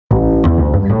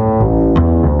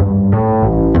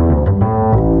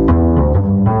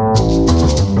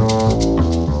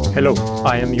Hello,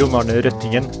 I am Jon Arne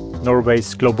Røttingen,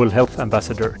 Norway's Global Health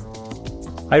Ambassador.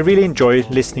 I really enjoy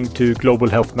listening to Global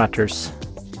Health Matters,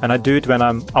 and I do it when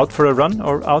I'm out for a run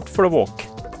or out for a walk.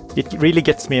 It really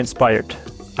gets me inspired.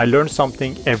 I learn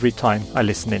something every time I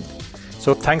listen in.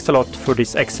 So thanks a lot for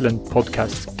this excellent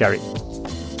podcast, Garry.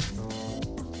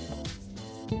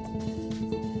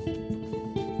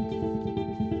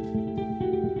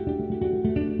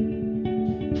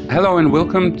 Hello and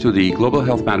welcome to the Global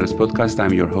Health Matters podcast.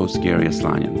 I'm your host, Garry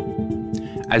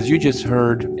Aslanyan. As you just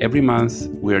heard, every month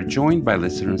we are joined by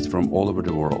listeners from all over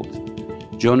the world.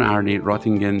 Jon Arne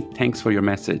Røttingen, thanks for your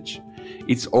message.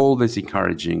 It's always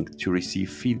encouraging to receive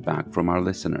feedback from our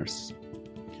listeners.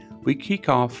 We kick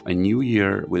off a new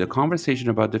year with a conversation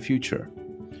about the future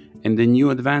and the new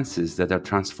advances that are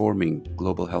transforming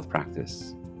global health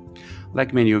practice.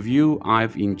 Like many of you,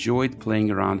 I've enjoyed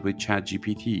playing around with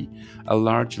ChatGPT, a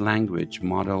large language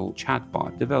model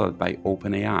chatbot developed by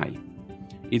OpenAI.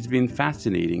 It's been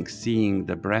fascinating seeing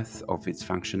the breadth of its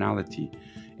functionality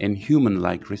and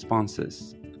human-like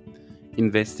responses.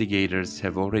 Investigators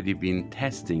have already been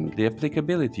testing the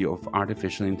applicability of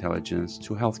artificial intelligence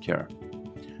to healthcare.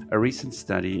 A recent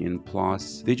study in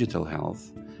PLOS Digital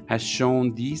Health has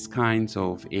shown these kinds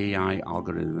of AI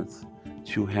algorithms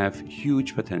to have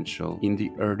huge potential in the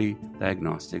early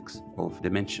diagnostics of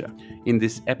dementia. In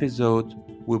this episode,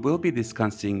 we will be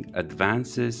discussing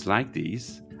advances like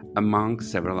these, among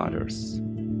several others.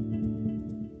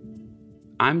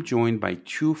 I'm joined by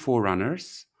two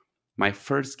forerunners. My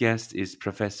first guest is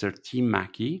Professor Tim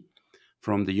Macke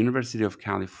from the University of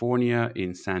California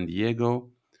in San Diego.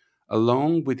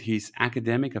 Along with his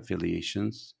academic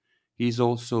affiliations, he is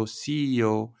also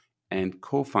CEO and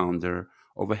co-founder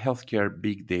of a healthcare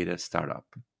big data startup.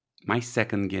 My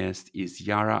second guest is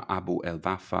Yara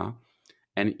Aboelwaffa,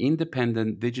 an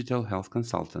independent digital health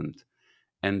consultant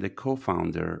and the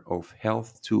co-founder of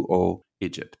Health2O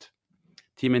Egypt.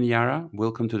 Tim and Yara,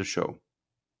 welcome to the show.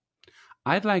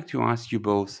 I'd like to ask you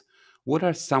both, what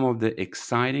are some of the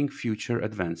exciting future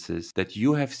advances that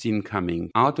you have seen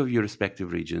coming out of your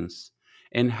respective regions,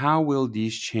 and how will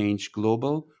these change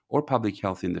global or public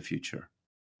health in the future?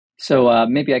 So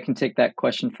maybe I can take that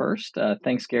question first.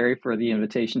 Thanks, Garry, for the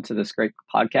invitation to this great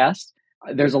podcast.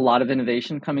 There's a lot of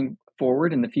innovation coming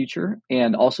forward in the future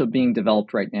and also being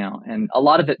developed right now. And a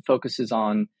lot of it focuses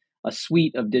on a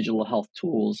suite of digital health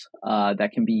tools that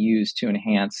can be used to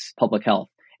enhance public health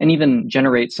and even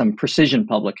generate some precision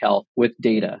public health with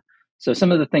data. So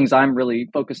some of the things I'm really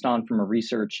focused on from a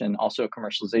research and also a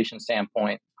commercialization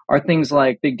standpoint are things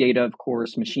like big data, of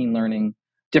course, machine learning,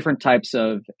 different types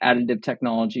of additive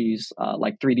technologies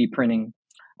like 3D printing,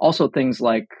 also things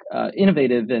like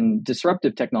innovative and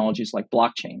disruptive technologies like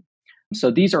blockchain.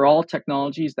 So these are all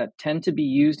technologies that tend to be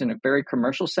used in a very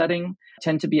commercial setting,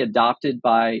 tend to be adopted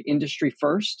by industry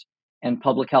first and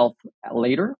public health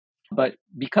later. But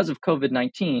because of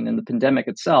COVID-19 and the pandemic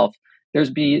itself,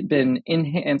 there's been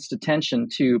enhanced attention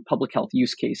to public health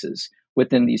use cases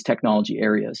within these technology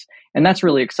areas. And that's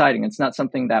really exciting. It's not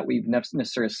something that we've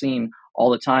necessarily seen all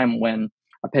the time when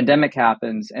a pandemic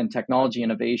happens and technology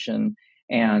innovation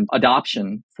and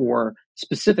adoption for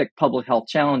specific public health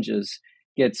challenges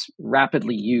gets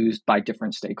rapidly used by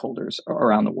different stakeholders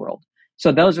around the world.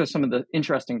 So those are some of the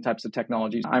interesting types of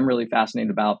technologies I'm really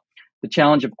fascinated about. The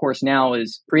challenge, of course, now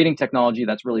is creating technology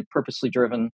that's really purposely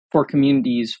driven for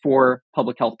communities, for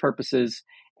public health purposes,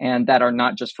 and that are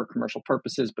not just for commercial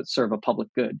purposes, but serve a public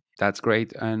good. That's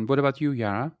great. And what about you,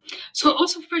 Yara? So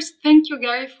also first, thank you,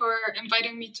 Garry, for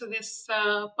inviting me to this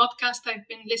podcast. I've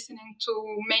been listening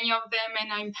to many of them,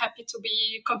 and I'm happy to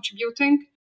be contributing.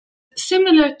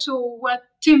 Similar to what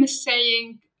Tim is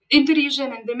saying, in the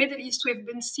region, in the Middle East, we've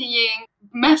been seeing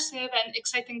massive and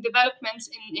exciting developments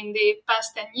in the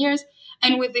past 10 years.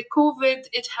 And with the COVID,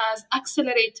 it has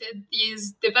accelerated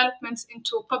these developments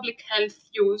into public health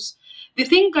use. The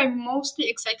thing I'm mostly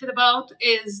excited about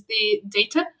is the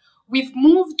data. We've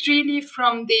moved really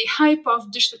from the hype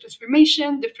of digital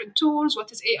transformation, different tools,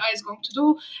 what is AI is going to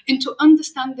do, into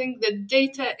understanding that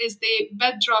data is the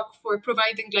bedrock for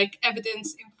providing like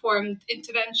evidence-informed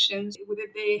interventions within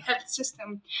the health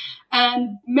system.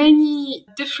 And many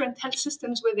different health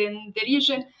systems within the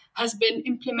region has been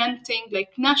implementing like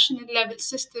national level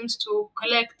systems to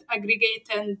collect, aggregate,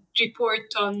 and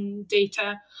report on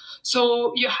data.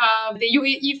 So you have the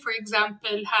UAE, for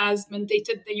example, has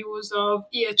mandated the use of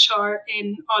EHR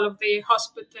in all of the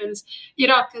hospitals.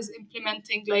 Iraq is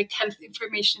implementing like health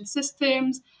information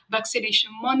systems,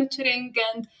 vaccination monitoring,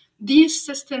 and these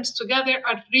systems together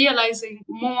are realizing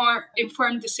more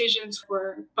informed decisions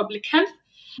for public health.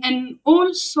 And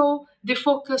also the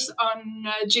focus on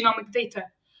genomic data.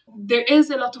 There is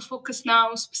a lot of focus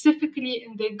now, specifically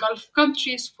in the Gulf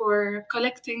countries, for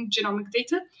collecting genomic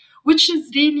data, which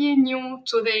is really new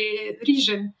to the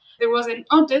region. There was an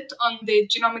audit on the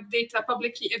genomic data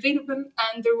publicly available,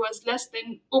 and there was less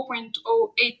than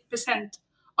 0.08%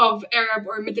 of Arab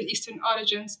or Middle Eastern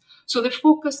origins. So the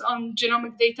focus on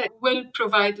genomic data will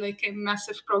provide like a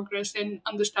massive progress in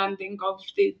understanding of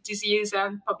the disease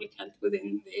and public health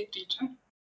within the region.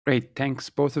 Great. Thanks,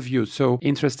 both of you. So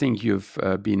interesting you've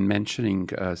been mentioning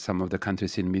some of the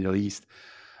countries in the Middle East.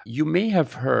 You may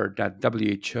have heard that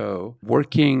WHO,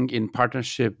 working in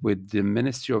partnership with the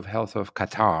Ministry of Health of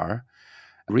Qatar,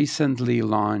 recently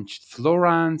launched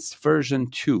Florence version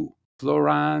 2.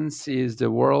 Florence is the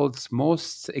world's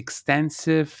most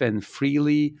extensive and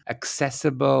freely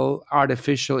accessible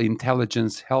artificial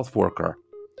intelligence health worker.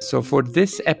 So for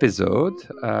this episode,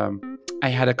 I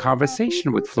had a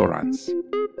conversation with Florence.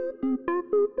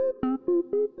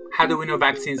 How do we know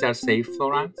vaccines are safe,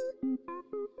 Florence?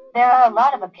 There are a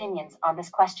lot of opinions on this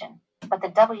question, but the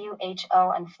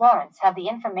WHO and Florence have the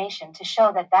information to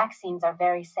show that vaccines are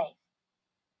very safe.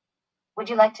 Would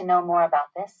you like to know more about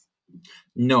this?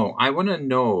 No, I want to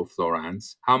know,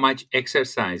 Florence, how much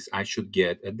exercise I should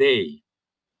get a day.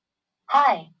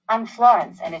 Hi, I'm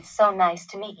Florence, and it's so nice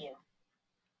to meet you.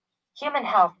 Human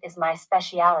health is my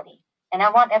specialty, and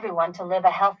I want everyone to live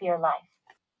a healthier life.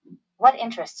 What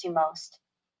interests you most?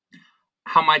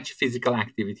 How much physical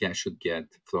activity I should get,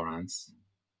 Florence?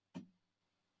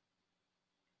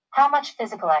 How much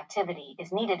physical activity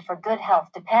is needed for good health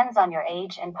depends on your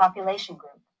age and population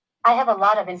group. I have a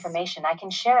lot of information I can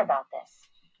share about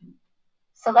this.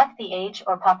 Select the age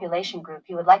or population group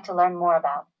you would like to learn more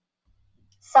about.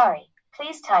 Sorry,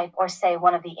 please type or say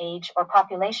one of the age or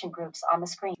population groups on the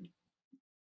screen.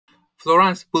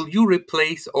 Florence, will you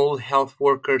replace all health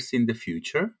workers in the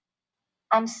future?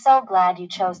 I'm so glad you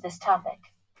chose this topic.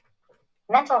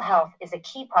 Mental health is a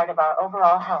key part of our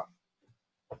overall health.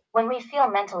 When we feel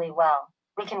mentally well,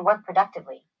 we can work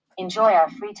productively, enjoy our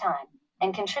free time,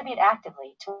 and contribute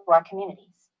actively to our communities.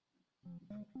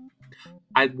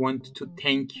 I want to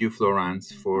thank you,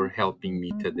 Florence, for helping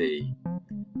me today.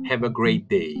 Have a great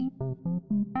day.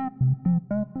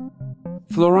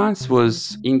 Florence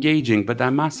was engaging, but I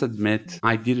must admit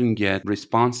I didn't get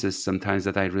responses sometimes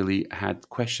that I really had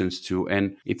questions to,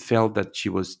 and it felt that she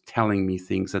was telling me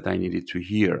things that I needed to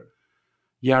hear.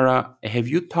 Yara, have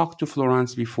you talked to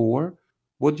Florence before?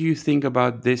 What do you think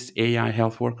about this AI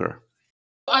health worker?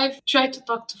 I've tried to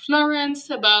talk to Florence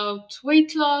about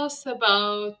weight loss,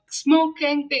 about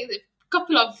smoking, a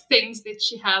couple of things that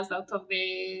she has out of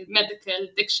the medical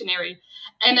dictionary.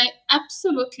 And I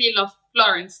absolutely love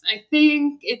Florence. I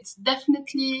think it's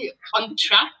definitely on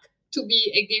track to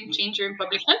be a game changer in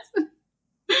public health.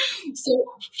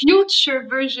 So future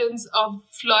versions of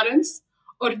Florence,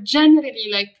 or generally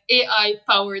like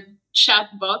AI-powered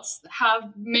chatbots,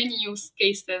 have many use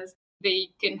cases. They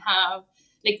can have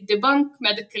like debunk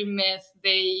medical myth.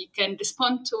 They can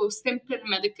respond to simple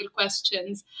medical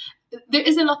questions. There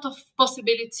is a lot of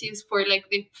possibilities for like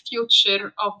the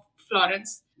future of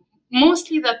Florence.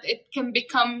 Mostly that it can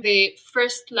become the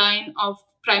first line of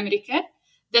primary care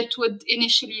that would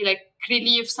initially like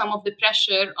relieve some of the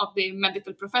pressure of the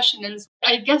medical professionals.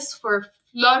 I guess for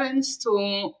Florence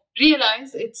to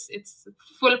realize its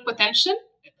full potential,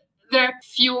 there are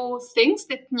few things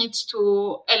that needs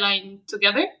to align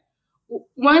together.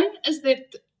 One is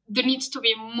that there needs to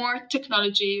be more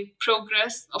technology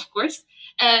progress, of course,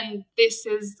 and this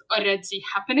is already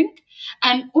happening.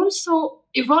 And also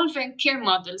evolving care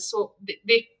models. So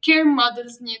the care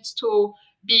models need to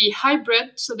be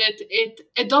hybrid so that it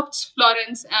adopts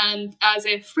Florence and as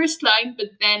a first line,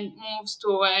 but then moves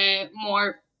to a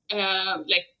more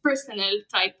like personal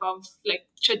type of like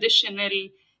traditional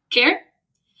care.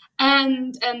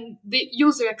 And the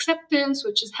user acceptance,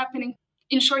 which is happening.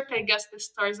 In short, I guess the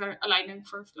stars are aligning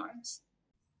for Florence.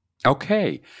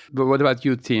 Okay. But what about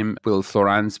you, Tim? Will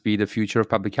Florence be the future of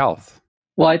public health?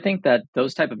 Well, I think that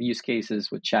those type of use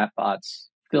cases with chatbots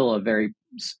fill a very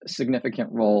significant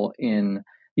role in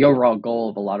the overall goal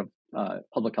of a lot of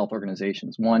public health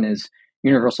organizations. One is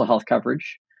universal health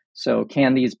coverage. So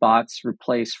can these bots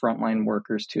replace frontline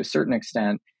workers to a certain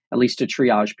extent, at least to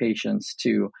triage patients,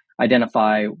 to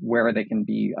identify where they can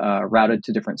be routed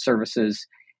to different services?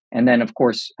 And then, of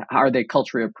course, how are they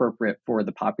culturally appropriate for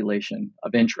the population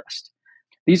of interest?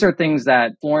 These are things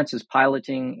that Florence is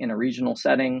piloting in a regional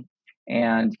setting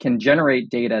and can generate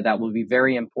data that will be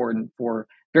very important for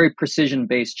very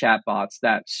precision-based chatbots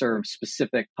that serve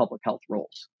specific public health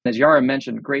roles. As Yara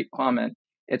mentioned, great comment,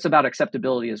 it's about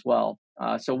acceptability as well.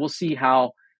 So we'll see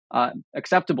how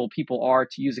acceptable people are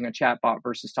to using a chatbot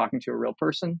versus talking to a real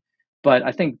person. But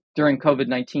I think during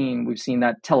COVID-19, we've seen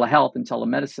that telehealth and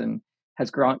telemedicine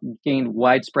has gained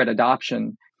widespread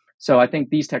adoption. So I think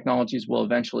these technologies will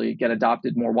eventually get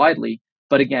adopted more widely.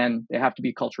 But again, they have to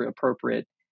be culturally appropriate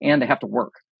and they have to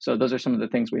work. So those are some of the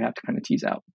things we have to kind of tease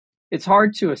out. It's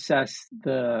hard to assess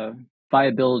the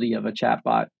viability of a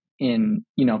chatbot in,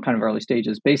 kind of early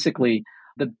stages. Basically,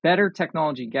 the better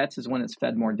technology gets is when it's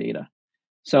fed more data.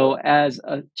 So as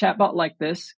a chatbot like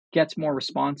this gets more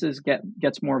responses,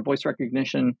 gets more voice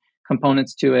recognition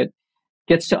components to it,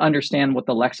 gets to understand what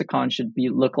the lexicon should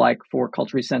look like for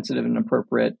culturally sensitive and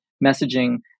appropriate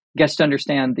messaging, gets to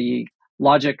understand the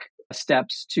logic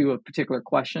steps to a particular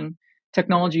question,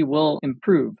 technology will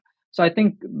improve. So I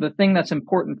think the thing that's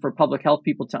important for public health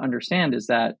people to understand is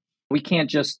that we can't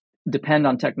just depend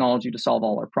on technology to solve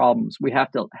all our problems. We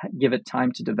have to give it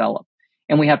time to develop,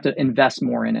 and we have to invest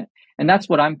more in it. And that's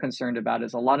what I'm concerned about,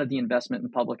 is a lot of the investment in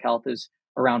public health is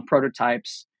around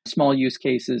prototypes, small use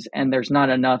cases, and there's not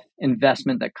enough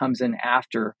investment that comes in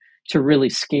after to really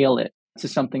scale it to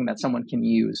something that someone can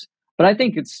use. But I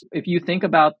think if you think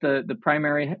about the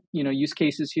primary use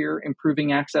cases here,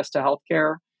 improving access to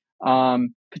healthcare,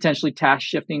 potentially task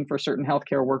shifting for certain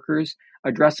healthcare workers,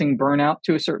 addressing burnout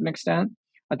to a certain extent,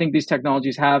 I think these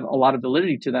technologies have a lot of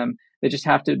validity to them. They just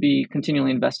have to be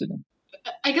continually invested in.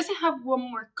 I guess I have one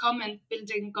more comment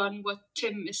building on what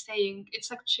Tim is saying.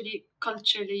 It's actually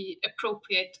culturally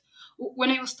appropriate.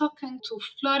 When I was talking to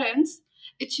Florence,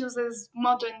 it uses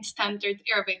modern standard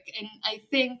Arabic. And I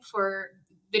think for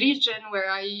the region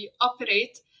where I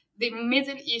operate, the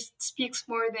Middle East speaks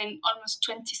more than almost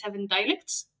 27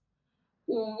 dialects,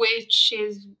 which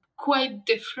is quite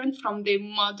different from the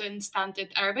modern standard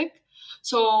Arabic.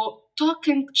 So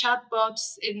talking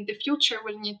chatbots in the future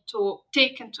will need to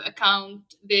take into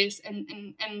account this,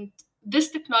 and this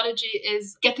technology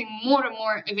is getting more and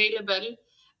more available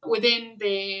within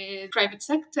the private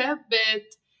sector, but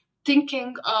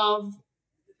thinking of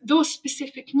those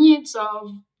specific needs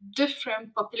of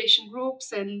different population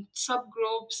groups and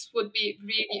subgroups would be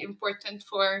really important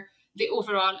for the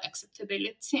overall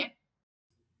acceptability.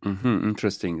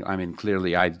 Interesting. I mean,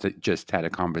 clearly, just had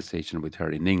a conversation with her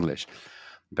in English,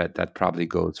 but that probably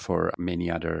goes for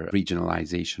many other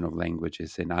regionalization of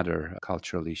languages and other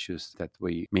cultural issues that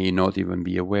we may not even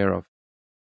be aware of.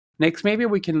 Next, maybe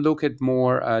we can look at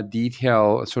more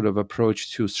detailed sort of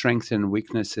approach to strengths and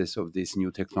weaknesses of these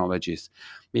new technologies.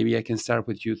 Maybe I can start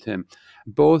with you, Tim.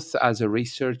 Both as a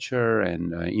researcher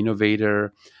and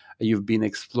innovator, you've been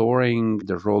exploring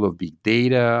the role of big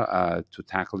data to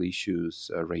tackle issues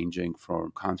ranging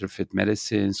from counterfeit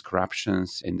medicines,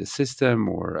 corruptions in the system,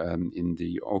 or in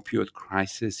the opioid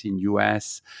crisis in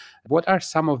U.S. What are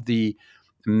some of the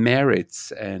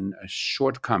merits and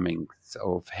shortcomings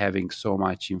of having so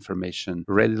much information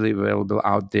readily available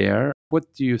out there?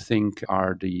 What do you think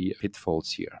are the pitfalls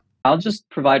here? I'll just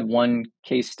provide one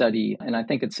case study, and I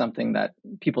think it's something that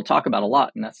people talk about a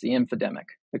lot, and that's the infodemic,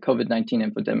 the COVID-19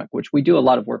 infodemic, which we do a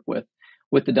lot of work with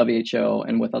the WHO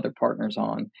and with other partners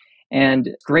on. And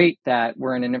it's great that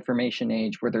we're in an information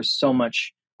age where there's so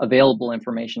much available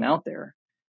information out there.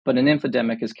 But an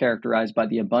infodemic is characterized by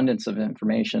the abundance of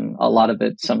information, a lot of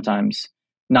it sometimes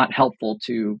not helpful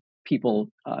to people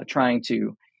trying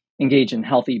to engage in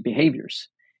healthy behaviors.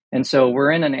 And so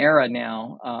we're in an era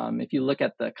now, if you look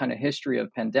at the kind of history of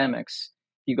pandemics,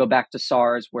 you go back to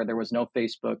SARS where there was no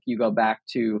Facebook, you go back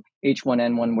to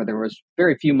H1N1 where there was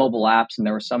very few mobile apps and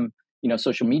there were some,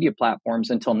 social media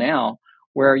platforms until now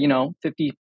where,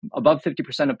 above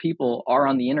 50% of people are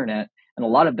on the internet and a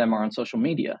lot of them are on social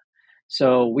media.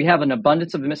 So we have an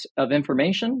abundance of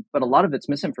information, but a lot of it's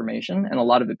misinformation and a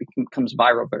lot of it becomes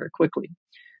viral very quickly.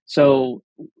 So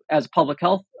as public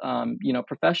health,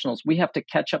 professionals, we have to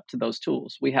catch up to those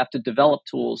tools. We have to develop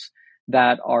tools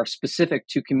that are specific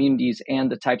to communities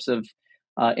and the types of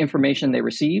information they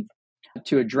receive,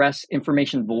 to address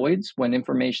information voids when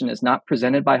information is not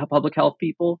presented by public health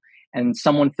people and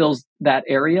someone fills that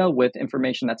area with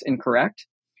information that's incorrect.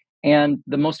 And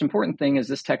the most important thing is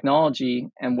this technology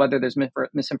and whether there's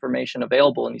misinformation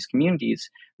available in these communities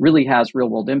really has real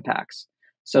world impacts.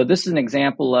 So this is an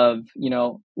example of,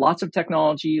 lots of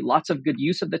technology, lots of good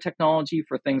use of the technology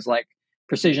for things like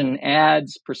precision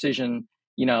ads, precision,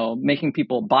 making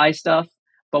people buy stuff,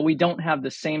 but we don't have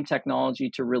the same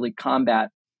technology to really combat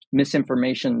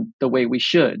misinformation the way we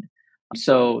should.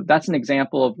 So that's an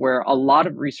example of where a lot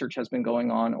of research has been going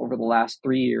on over the last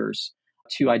 3 years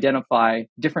to identify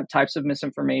different types of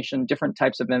misinformation, different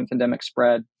types of infodemic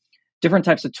spread, different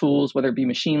types of tools, whether it be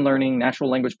machine learning, natural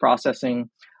language processing,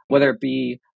 whether it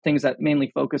be things that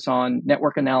mainly focus on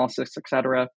network analysis, et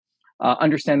cetera,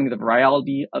 understanding the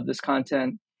virality of this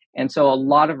content. And so a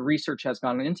lot of research has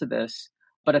gone into this.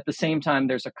 But at the same time,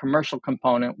 there's a commercial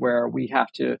component where we have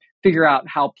to figure out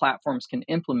how platforms can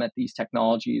implement these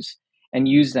technologies and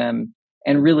use them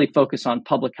and really focus on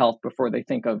public health before they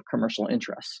think of commercial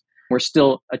interests. We're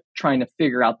still trying to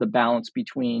figure out the balance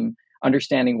between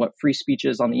understanding what free speech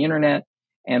is on the internet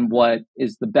and what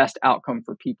is the best outcome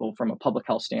for people from a public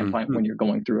health standpoint when you're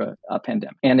going through a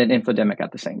pandemic and an infodemic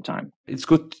at the same time. It's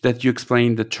good that you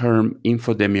explained the term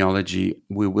infodemiology.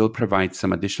 We will provide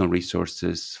some additional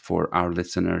resources for our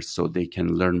listeners so they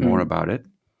can learn more about it.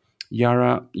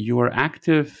 Yara, you are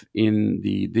active in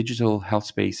the digital health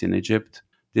space in Egypt.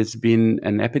 There's been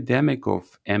an epidemic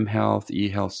of mHealth,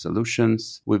 eHealth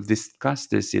solutions. We've discussed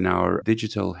this in our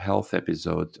digital health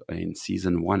episode in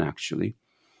season 1, actually.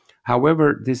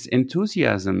 However, this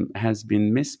enthusiasm has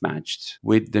been mismatched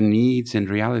with the needs and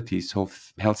realities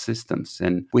of health systems,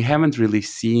 and we haven't really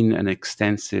seen an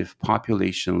extensive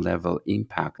population-level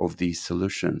impact of these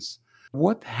solutions.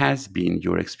 What has been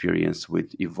your experience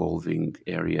with evolving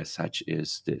areas such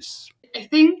as this? I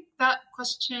think that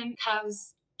question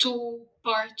has two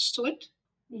parts to it.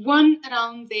 One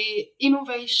around the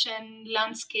innovation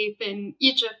landscape in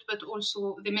Egypt, but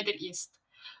also the Middle East.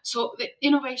 So the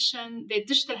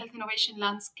digital health innovation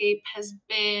landscape has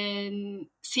been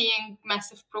seeing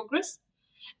massive progress.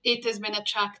 It has been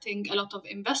attracting a lot of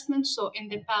investment. So in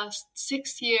the past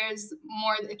 6 years,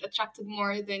 it attracted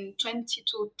more than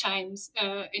 22 times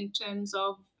in terms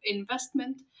of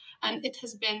investment. And it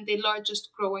has been the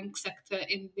largest growing sector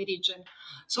in the region.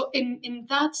 So in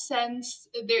that sense,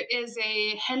 there is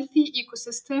a healthy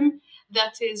ecosystem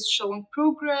that is showing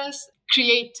progress,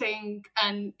 creating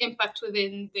an impact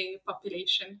within the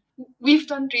population. We've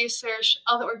done research,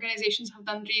 other organizations have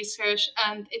done research,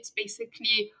 and it's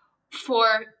basically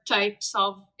 4 types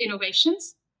of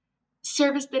innovations: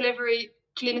 service delivery,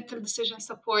 clinical decision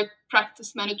support,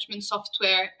 practice management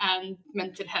software, and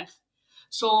mental health.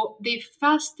 So the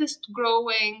fastest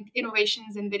growing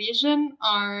innovations in the region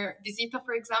are Visita,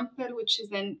 for example, which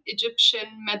is an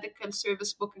Egyptian medical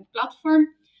service booking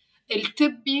platform; El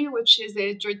Tibbi, which is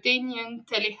a Jordanian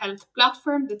telehealth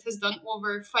platform that has done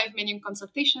over 5 million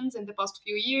consultations in the past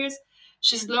few years;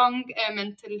 Shizlong, a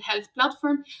mental health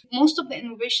platform. Most of the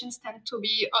innovations tend to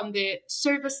be on the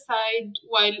service side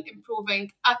while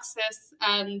improving access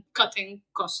and cutting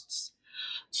costs.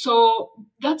 So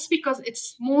that's because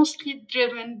it's mostly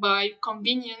driven by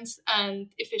convenience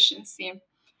and efficiency.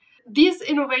 These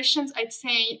innovations, I'd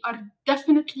say, are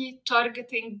definitely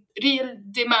targeting real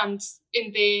demands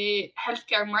in the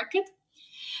healthcare market.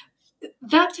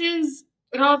 That is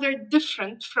rather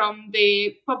different from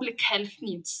the public health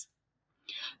needs.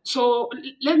 So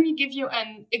let me give you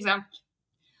an example.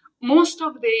 Most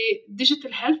of the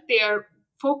digital health, they are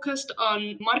focused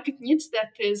on market needs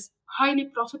that is highly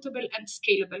profitable and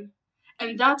scalable.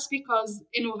 And that's because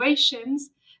innovations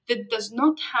that does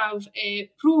not have a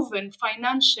proven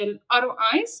financial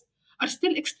ROIs are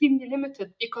still extremely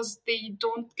limited because they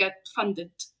don't get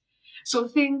funded. So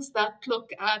things that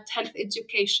look at health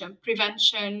education,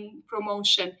 prevention,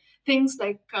 promotion, things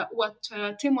like what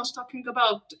Tim was talking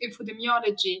about,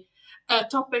 infodemiology,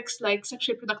 topics like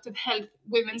sexual reproductive health,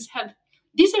 women's health,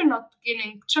 these are not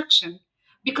gaining traction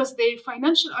because the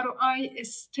financial ROI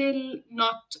is still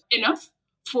not enough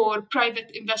for private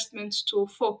investments to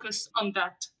focus on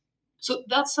that. So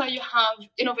that's why you have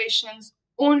innovations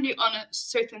only on a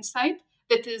certain side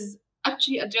that is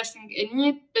actually addressing a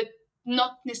need, but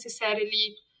not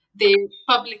necessarily the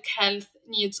public health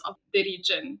needs of the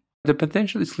region. The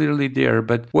potential is clearly there,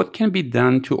 but what can be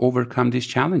done to overcome these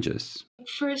challenges?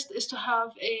 First is to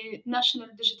have a national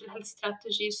digital health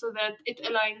strategy so that it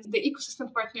aligns the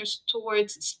ecosystem partners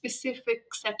towards a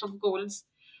specific set of goals.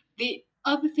 The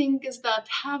other thing is that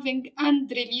having and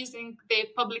releasing the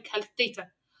public health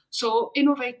data. So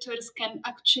innovators can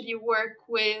actually work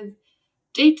with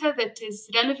data that is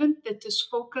relevant, that is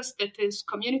focused, that is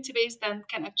community-based, and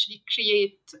can actually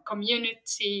create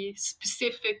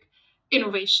community-specific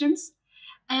innovations.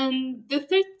 And the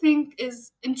third thing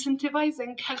is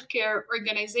incentivizing healthcare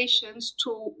organizations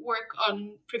to work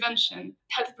on prevention,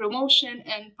 health promotion,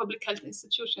 and public health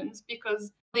institutions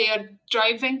because they are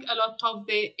driving a lot of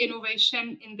the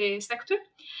innovation in the sector.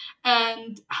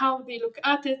 And how they look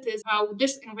at it is how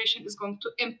this innovation is going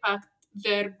to impact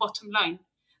their bottom line.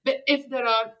 But if there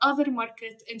are other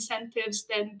market incentives,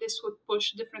 then this would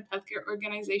push different healthcare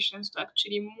organizations to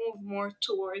actually move more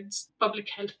towards public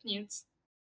health needs.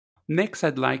 Next,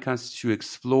 I'd like us to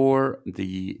explore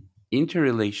the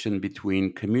interrelation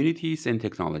between communities and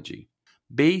technology.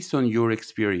 Based on your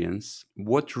experience,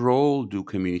 what role do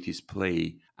communities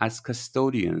play as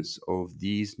custodians of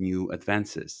these new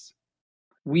advances?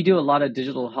 We do a lot of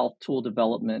digital health tool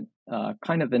development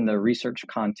kind of in the research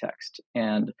context.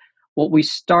 And what we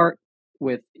start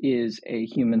with is a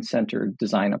human-centered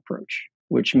design approach,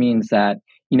 which means that,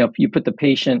 you put the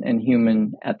patient and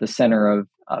human at the center of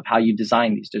how you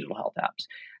design these digital health apps.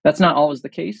 That's not always the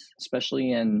case,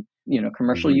 especially in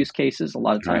commercial use cases. A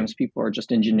lot of times people are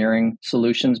just engineering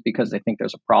solutions because they think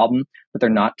there's a problem, but they're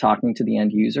not talking to the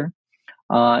end user.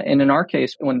 And in our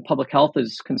case, when public health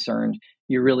is concerned,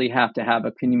 you really have to have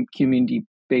a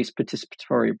community-based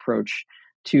participatory approach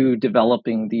to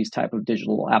developing these type of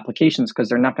digital applications because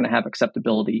they're not going to have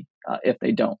acceptability if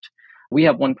they don't. We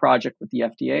have one project with the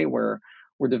FDA where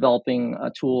we're developing a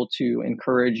tool to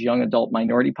encourage young adult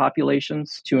minority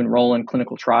populations to enroll in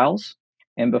clinical trials.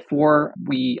 And before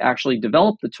we actually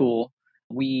developed the tool,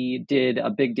 we did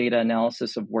a big data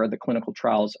analysis of where the clinical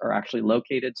trials are actually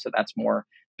located. So that's more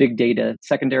big data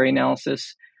secondary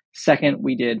analysis. Second,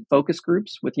 we did focus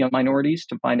groups with young minorities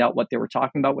to find out what they were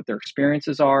talking about, what their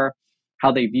experiences are,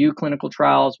 how they view clinical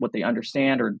trials, what they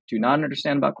understand or do not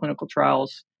understand about clinical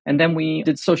trials. And then we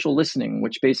did social listening,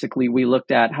 which basically we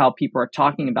looked at how people are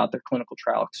talking about their clinical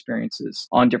trial experiences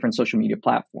on different social media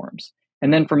platforms.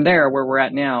 And then from there, where we're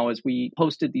at now is we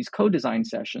hosted these co-design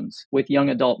sessions with young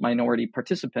adult minority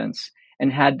participants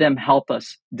and had them help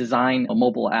us design a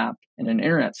mobile app and an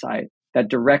internet site that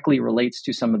directly relates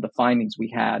to some of the findings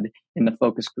we had in the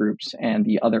focus groups and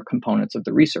the other components of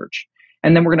the research.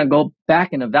 And then we're going to go back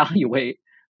and evaluate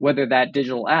whether that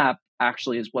digital app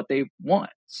actually is what they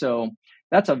want. So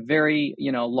that's a very,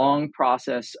 long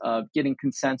process of getting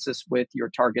consensus with your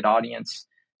target audience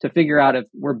to figure out if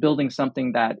we're building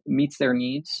something that meets their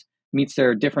needs, meets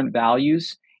their different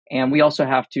values. And we also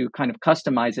have to kind of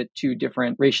customize it to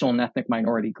different racial and ethnic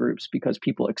minority groups because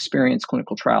people experience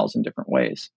clinical trials in different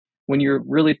ways. When you're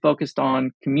really focused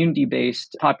on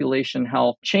community-based population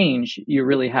health change, you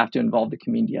really have to involve the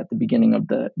community at the beginning of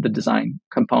the design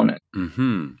component.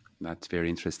 Mm-hmm. That's very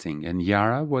interesting. And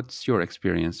Yara, what's your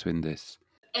experience in this?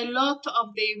 A lot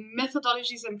of the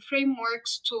methodologies and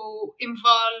frameworks to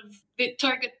involve the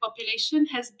target population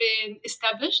has been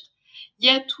established,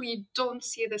 yet we don't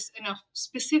see this enough,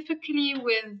 specifically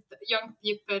with young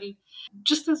people.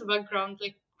 Just as a background,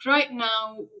 like right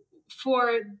now,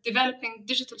 for developing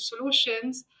digital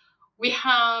solutions, we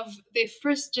have the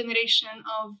first generation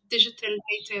of digital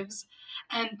natives.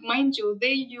 And mind you,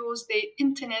 they use the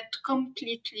internet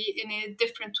completely in a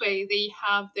different way. They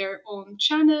have their own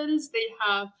channels, they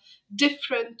have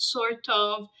different sort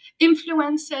of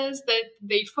influences that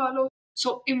they follow.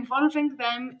 So involving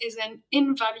them is an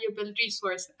invaluable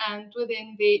resource. And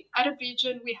within the Arab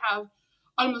region, we have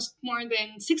almost more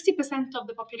than 60% of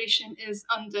the population is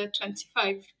under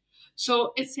 25.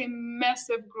 So it's a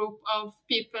massive group of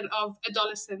people, of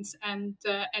adolescents and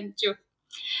youth.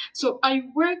 So I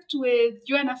worked with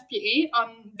UNFPA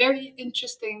on very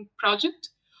interesting project,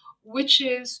 which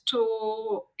is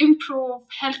to improve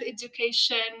health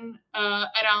education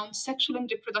around sexual and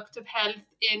reproductive health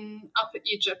in Upper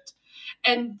Egypt.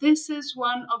 And this is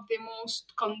one of the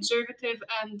most conservative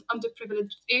and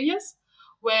underprivileged areas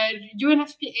where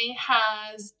UNFPA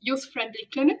has youth-friendly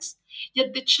clinics,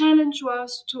 yet the challenge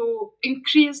was to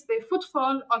increase the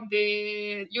footfall on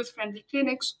the youth-friendly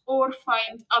clinics or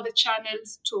find other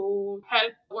channels to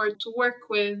help or to work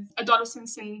with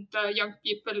adolescents and young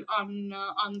people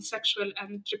on sexual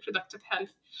and reproductive health.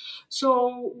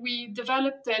 So we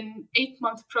developed an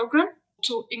 8-month program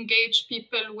to engage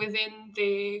people within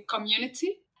the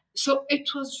community. So it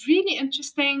was really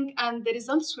interesting and the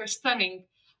results were stunning.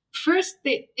 First,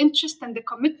 the interest and the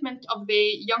commitment of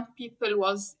the young people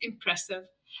was impressive.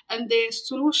 And the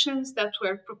solutions that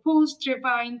were proposed,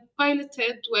 refined,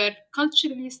 piloted were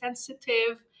culturally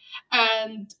sensitive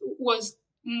and was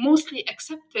mostly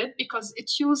accepted because it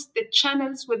used the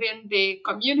channels within the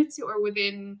community or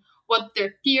within what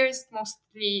their peers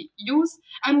mostly use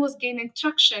and was gaining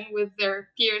traction with their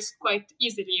peers quite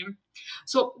easily.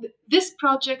 So this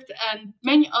project and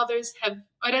many others have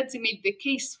already made the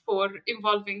case for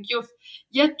involving youth,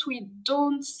 yet we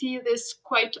don't see this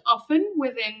quite often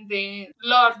within the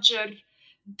larger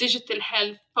digital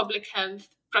health, public health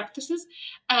practices.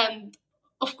 And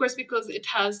of course, because it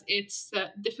has its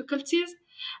difficulties,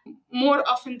 more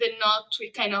often than not,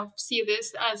 we kind of see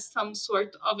this as some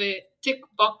sort of a tick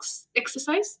box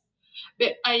exercise.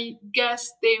 But I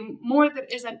guess the more there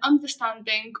is an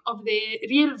understanding of the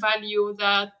real value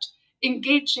that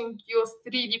engaging youth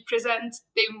really presents,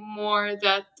 the more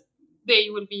that they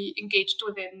will be engaged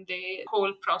within the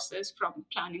whole process from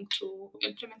planning to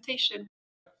implementation.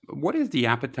 what is the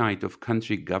appetite of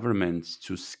country governments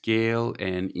to scale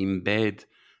and embed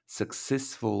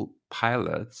successful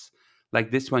pilots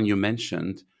like this one you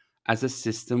mentioned as a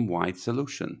system-wide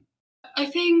solution? I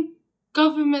think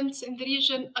governments in the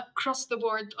region across the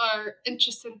board are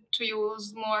interested to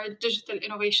use more digital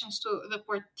innovations to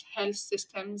support health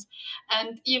systems,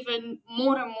 and even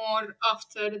more and more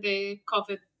after the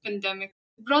COVID pandemic.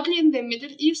 Broadly in the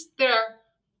Middle East, there are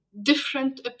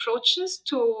different approaches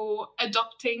to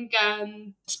adopting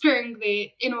and spurring the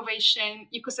innovation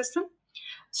ecosystem.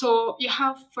 So you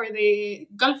have for the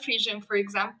Gulf region, for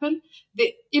example,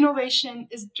 the innovation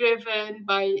is driven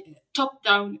by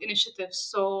top-down initiatives.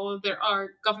 So there are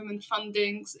government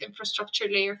fundings, infrastructure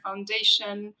layer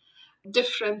foundation,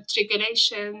 different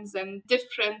regulations and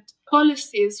different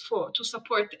policies to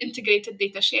support integrated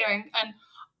data sharing. And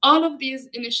all of these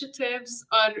initiatives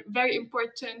are very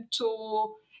important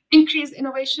to increase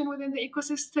innovation within the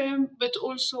ecosystem, but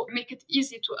also make it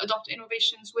easy to adopt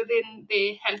innovations within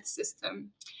the health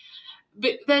system.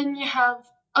 But then you have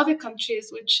other countries,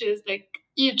 which is like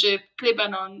Egypt,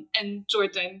 Lebanon, and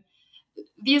Jordan.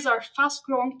 These are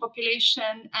fast-growing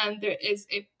population, and there is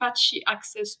a patchy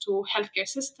access to healthcare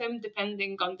system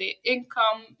depending on the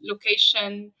income,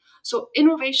 location. So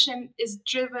innovation is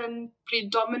driven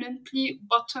predominantly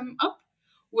bottom up,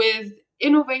 with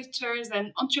innovators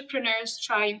and entrepreneurs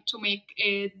trying to make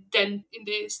a dent in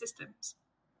the systems.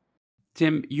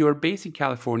 Tim, you're based in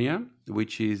California,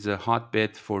 which is a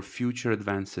hotbed for future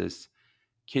advances.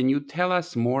 Can you tell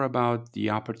us more about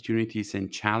the opportunities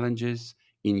and challenges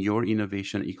in your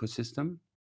innovation ecosystem?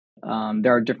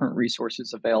 There are different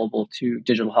resources available to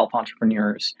digital health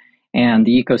entrepreneurs, and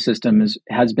the ecosystem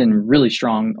has been really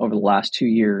strong over the last 2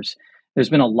 years. There's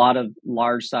been a lot of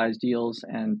large-size deals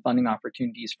and funding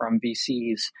opportunities from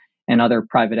VCs and other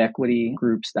private equity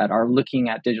groups that are looking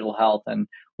at digital health. And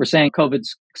we're saying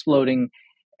COVID's exploding.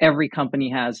 Every company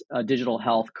has a digital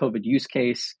health COVID use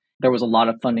case. There was a lot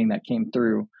of funding that came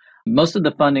through. Most of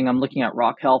the funding, I'm looking at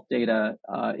Rock Health data,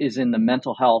 is in the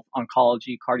mental health,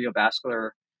 oncology, cardiovascular,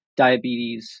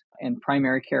 diabetes, and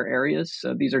primary care areas.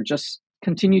 So these are just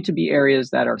continue to be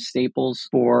areas that are staples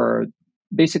for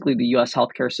basically the U.S.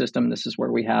 healthcare system. This is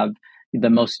where we have the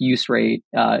most use rate.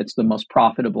 It's the most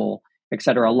profitable, et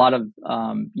cetera. A lot of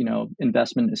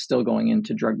investment is still going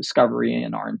into drug discovery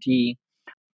and R&D.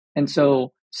 And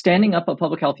so standing up a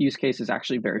public health use case is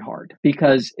actually very hard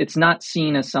because it's not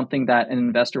seen as something that an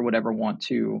investor would ever want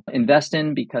to invest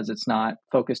in because it's not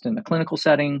focused in the clinical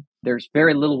setting. There's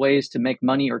very little ways to make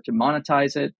money or to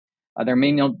monetize it. There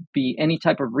may not be any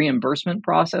type of reimbursement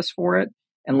process for it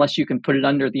unless you can put it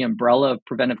under the umbrella of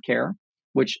preventive care,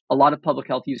 which a lot of public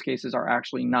health use cases are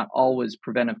actually not always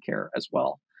preventive care as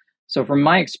well. So from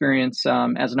my experience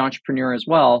as an entrepreneur as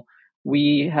well,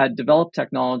 we had developed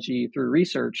technology through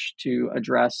research to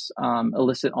address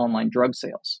illicit online drug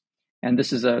sales. And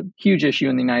this is a huge issue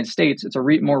in the United States. It's a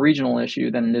more regional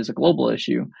issue than it is a global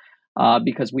issue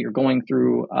because we are going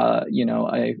through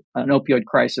an opioid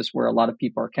crisis where a lot of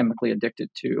people are chemically addicted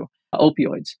to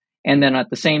opioids. And then at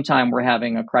the same time, we're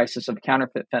having a crisis of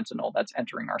counterfeit fentanyl that's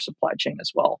entering our supply chain as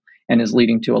well and is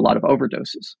leading to a lot of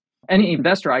overdoses. Any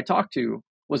investor I talked to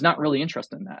was not really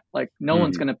interested in that. Like no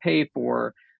one's going to pay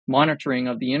for monitoring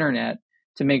of the internet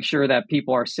to make sure that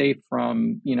people are safe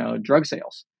from, drug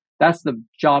sales. That's the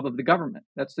job of the government.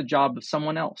 That's the job of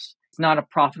someone else. It's not a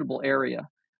profitable area.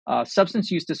 Substance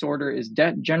use disorder is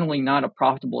generally not a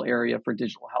profitable area for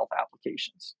digital health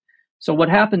applications. So what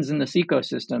happens in this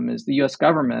ecosystem is the U.S.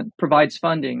 government provides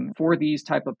funding for these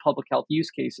type of public health use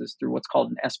cases through what's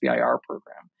called an SBIR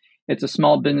program. It's a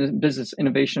small business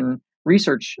innovation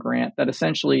research grant that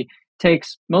essentially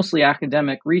takes mostly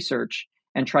academic research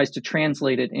and tries to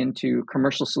translate it into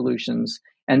commercial solutions.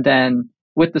 And then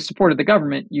with the support of the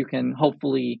government, you can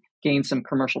hopefully gain some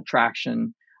commercial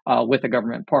traction with a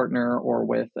government partner or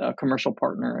with a commercial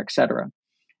partner, et cetera.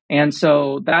 And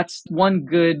so that's one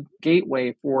good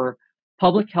gateway for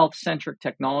public health-centric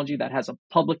technology that has a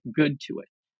public good to it,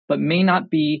 but may not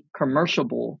be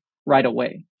commerciable right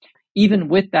away. Even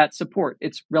with that support,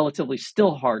 it's relatively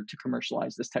still hard to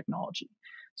commercialize this technology.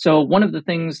 So one of the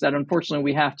things that unfortunately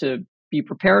we have to be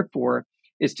prepared for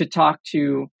is to talk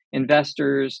to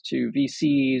investors, to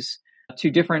VCs,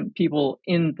 to different people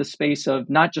in the space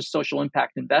of not just social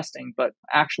impact investing, but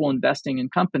actual investing in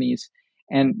companies.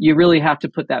 And you really have to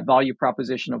put that value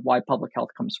proposition of why public health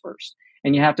comes first.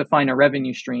 And you have to find a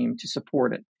revenue stream to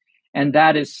support it. And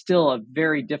that is still a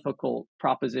very difficult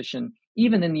proposition,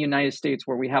 even in the United States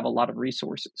where we have a lot of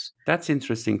resources. That's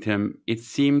interesting, Tim. It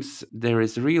seems there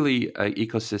is really an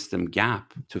ecosystem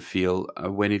gap to fill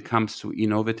when it comes to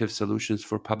innovative solutions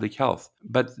for public health.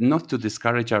 But not to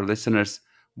discourage our listeners,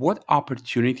 what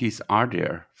opportunities are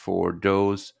there for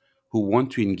those who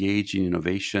want to engage in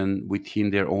innovation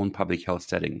within their own public health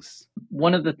settings?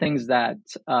 One of the things that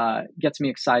gets me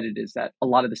excited is that a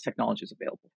lot of this technology is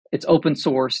available. It's open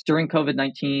source. During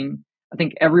COVID-19, I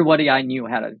think everybody I knew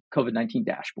had a COVID-19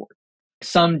 dashboard,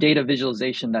 some data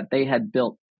visualization that they had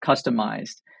built,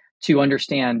 customized to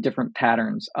understand different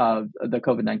patterns of the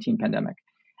COVID-19 pandemic.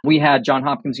 We had Johns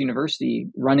Hopkins University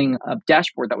running a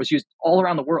dashboard that was used all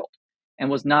around the world and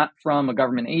was not from a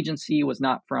government agency, was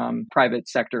not from private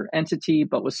sector entity,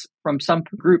 but was from some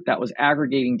group that was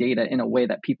aggregating data in a way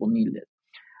that people needed it.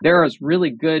 There is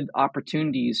really good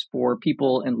opportunities for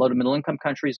people in low to middle income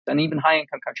countries and even high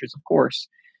income countries, of course,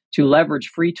 to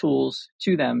leverage free tools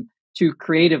to them to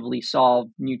creatively solve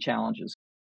new challenges.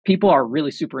 People are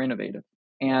really super innovative,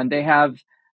 and they have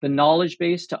the knowledge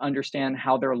base to understand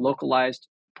how their localized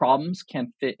problems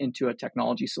can fit into a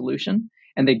technology solution,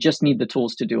 and they just need the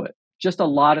tools to do it. Just a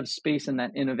lot of space in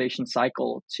that innovation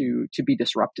cycle to be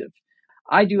disruptive.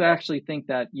 I do actually think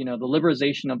that, the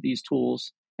liberalization of these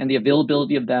tools and the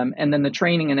availability of them, and then the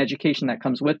training and education that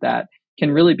comes with that, can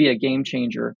really be a game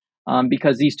changer.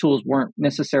 Because these tools weren't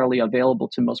necessarily available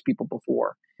to most people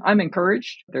before. I'm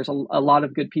encouraged. There's a lot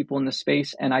of good people in this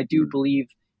space, and I do believe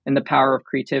in the power of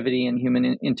creativity and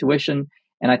human intuition,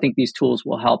 and I think these tools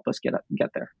will help us get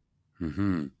there.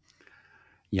 Mm-hmm.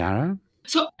 Yara?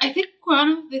 So I think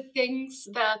one of the things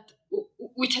that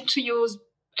we tend to use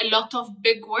a lot of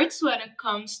big words when it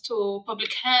comes to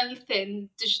public health and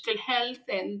digital health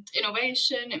and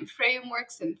innovation and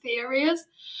frameworks and theories,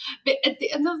 but at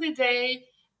the end of the day,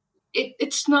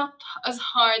 it's not as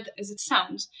hard as it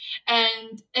sounds.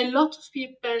 And a lot of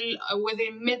people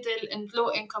within middle and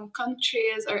low income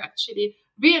countries are actually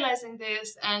realizing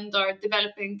this and are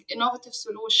developing innovative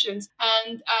solutions.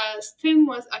 And as Tim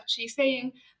was actually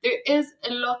saying, there is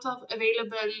a lot of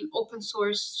available open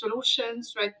source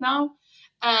solutions right now.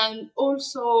 And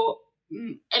also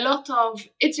a lot of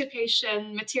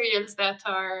education materials that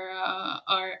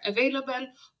are available,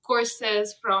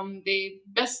 courses from the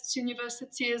best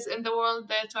universities in the world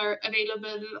that are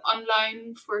available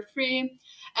online for free.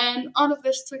 And all of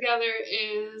this together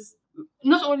is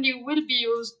not only will be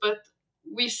used, but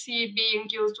we see being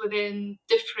used within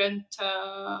different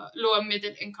low and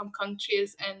middle income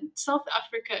countries. And South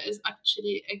Africa is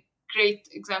actually a great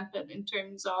example in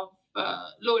terms of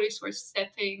low resource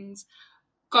settings,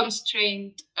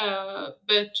 constrained,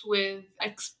 but with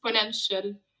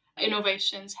exponential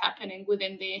innovations happening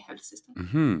within the health system.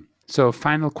 Mm-hmm. So,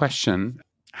 final question.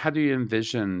 How do you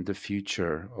envision the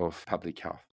future of public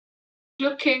health?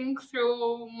 Looking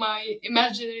through my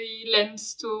imaginary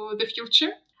lens to the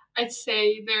future, I'd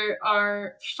say there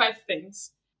are 5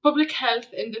 things. Public health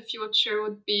in the future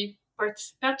would be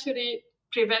participatory,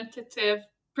 preventative,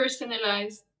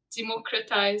 personalized,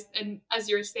 democratized, and as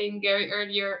you were saying, Gary,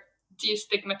 earlier,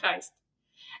 destigmatized.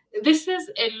 This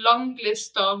is a long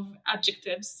list of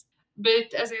adjectives,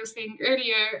 but as I was saying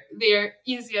earlier, they're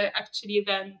easier actually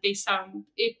than they sound.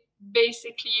 It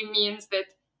basically means that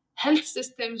health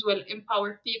systems will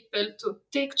empower people to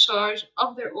take charge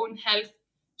of their own health,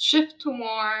 shift to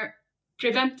more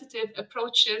preventative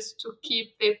approaches to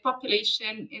keep the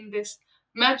population in this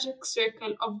magic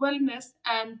circle of wellness,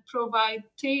 and provide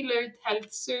tailored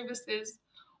health services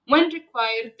when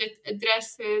required that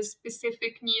addresses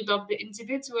specific need of the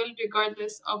individual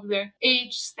regardless of their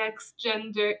age, sex,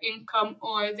 gender, income,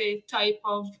 or the type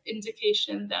of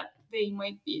indication that they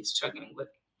might be struggling with.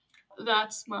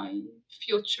 That's my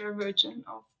future version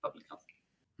of public health.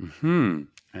 Mm-hmm.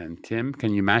 And Tim,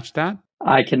 can you match that?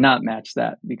 I cannot match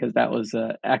that because that was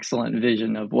an excellent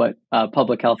vision of what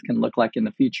public health can look like in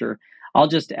the future. I'll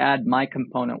just add my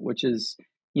component, which is,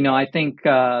 I think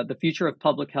the future of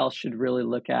public health should really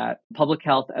look at public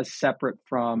health as separate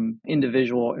from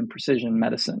individual and precision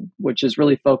medicine, which is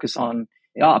really focused on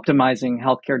optimizing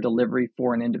healthcare delivery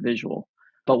for an individual.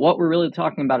 But what we're really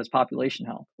talking about is population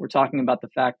health. We're talking about the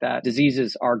fact that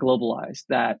diseases are globalized,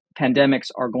 that pandemics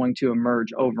are going to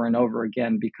emerge over and over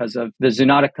again because of the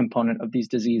zoonotic component of these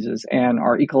diseases and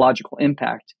our ecological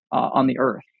impact on the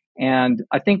earth. And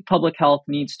I think public health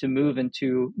needs to move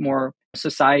into more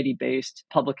society-based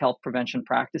public health prevention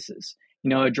practices,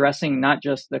 addressing not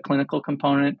just the clinical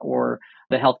component or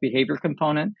the health behavior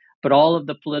component, but all of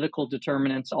the political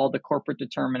determinants, all the corporate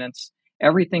determinants,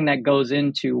 everything that goes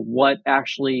into what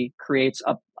actually creates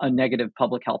a negative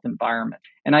public health environment.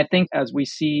 And I think as we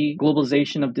see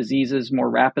globalization of diseases more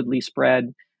rapidly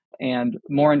spread and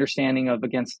more understanding of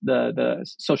against the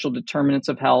social determinants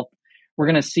of health, we're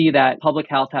going to see that public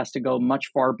health has to go much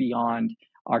far beyond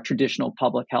our traditional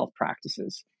public health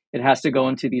practices. It has to go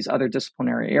into these other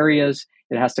disciplinary areas.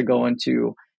 It has to go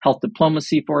into health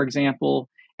diplomacy, for example,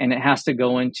 and it has to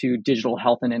go into digital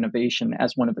health and innovation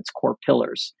as one of its core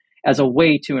pillars, as a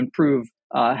way to improve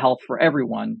health for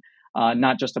everyone,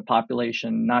 not just a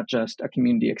population, not just a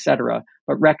community, et cetera,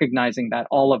 but recognizing that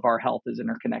all of our health is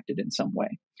interconnected in some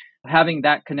way. Having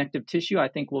that connective tissue, I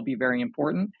think, will be very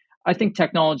important. I think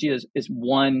technology is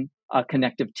one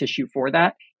connective tissue for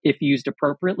that if used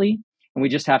appropriately. And we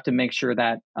just have to make sure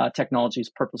that technology is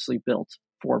purposely built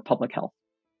for public health.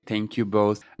 Thank you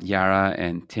both, Yara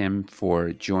and Tim,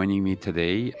 for joining me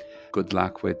today. Good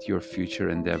luck with your future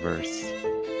endeavors.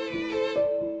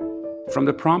 From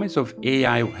the promise of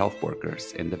AI health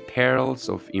workers and the perils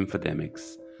of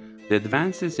infodemics, the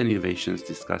advances and innovations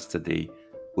discussed today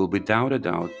will without a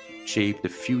doubt shape the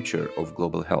future of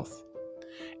global health.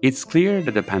 It's clear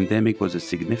that the pandemic was a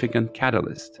significant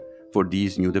catalyst for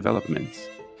these new developments,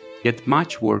 yet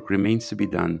much work remains to be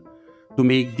done to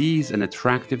make these an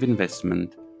attractive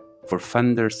investment for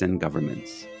funders and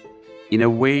governments in a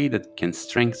way that can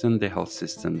strengthen the health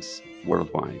systems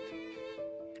worldwide.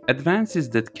 Advances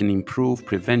that can improve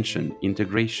prevention,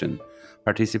 integration,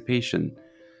 participation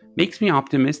makes me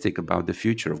optimistic about the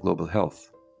future of global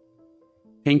health.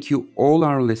 Thank you all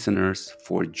our listeners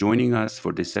for joining us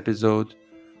for this episode.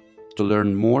 To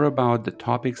learn more about the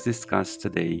topics discussed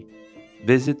today,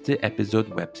 visit the episode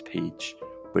webpage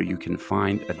where you can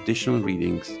find additional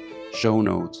readings, show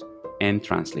notes, and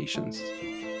translations.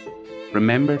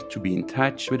 Remember to be in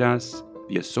touch with us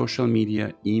via social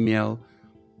media, email,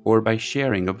 or by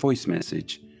sharing a voice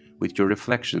message with your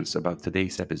reflections about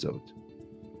today's episode.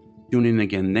 Tune in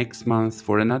again next month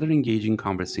for another engaging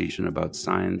conversation about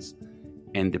science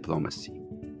and diplomacy.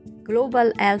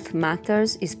 Global Health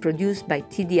Matters is produced by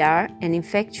TDR, an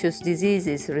infectious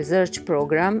diseases research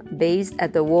program based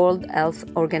at the World Health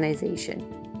Organization.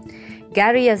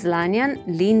 Garry Aslanyan,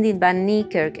 Lindy Van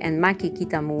Niekerk, and Mackey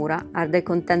Kitamura are the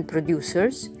content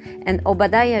producers, and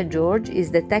Obadiah George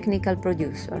is the technical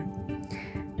producer.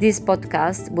 This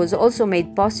podcast was also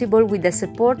made possible with the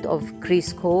support of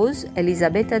Chris Coase,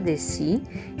 Elisabetta Dessy,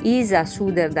 Isa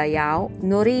Suder-Dayao,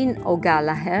 Noreen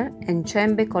O'Gallagher, and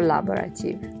Chembe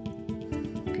Collaborative.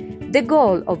 The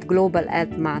goal of Global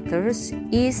Health Matters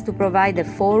is to provide a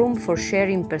forum for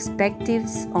sharing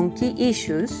perspectives on key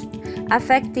issues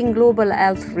affecting global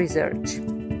health research.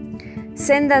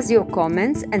 Send us your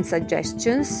comments and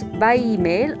suggestions by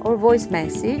email or voice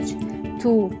message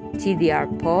to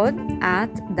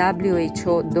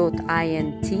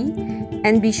tdrpod@who.int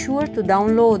and be sure to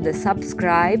download and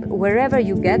subscribe wherever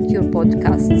you get your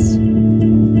podcasts.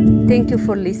 Thank you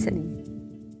for listening.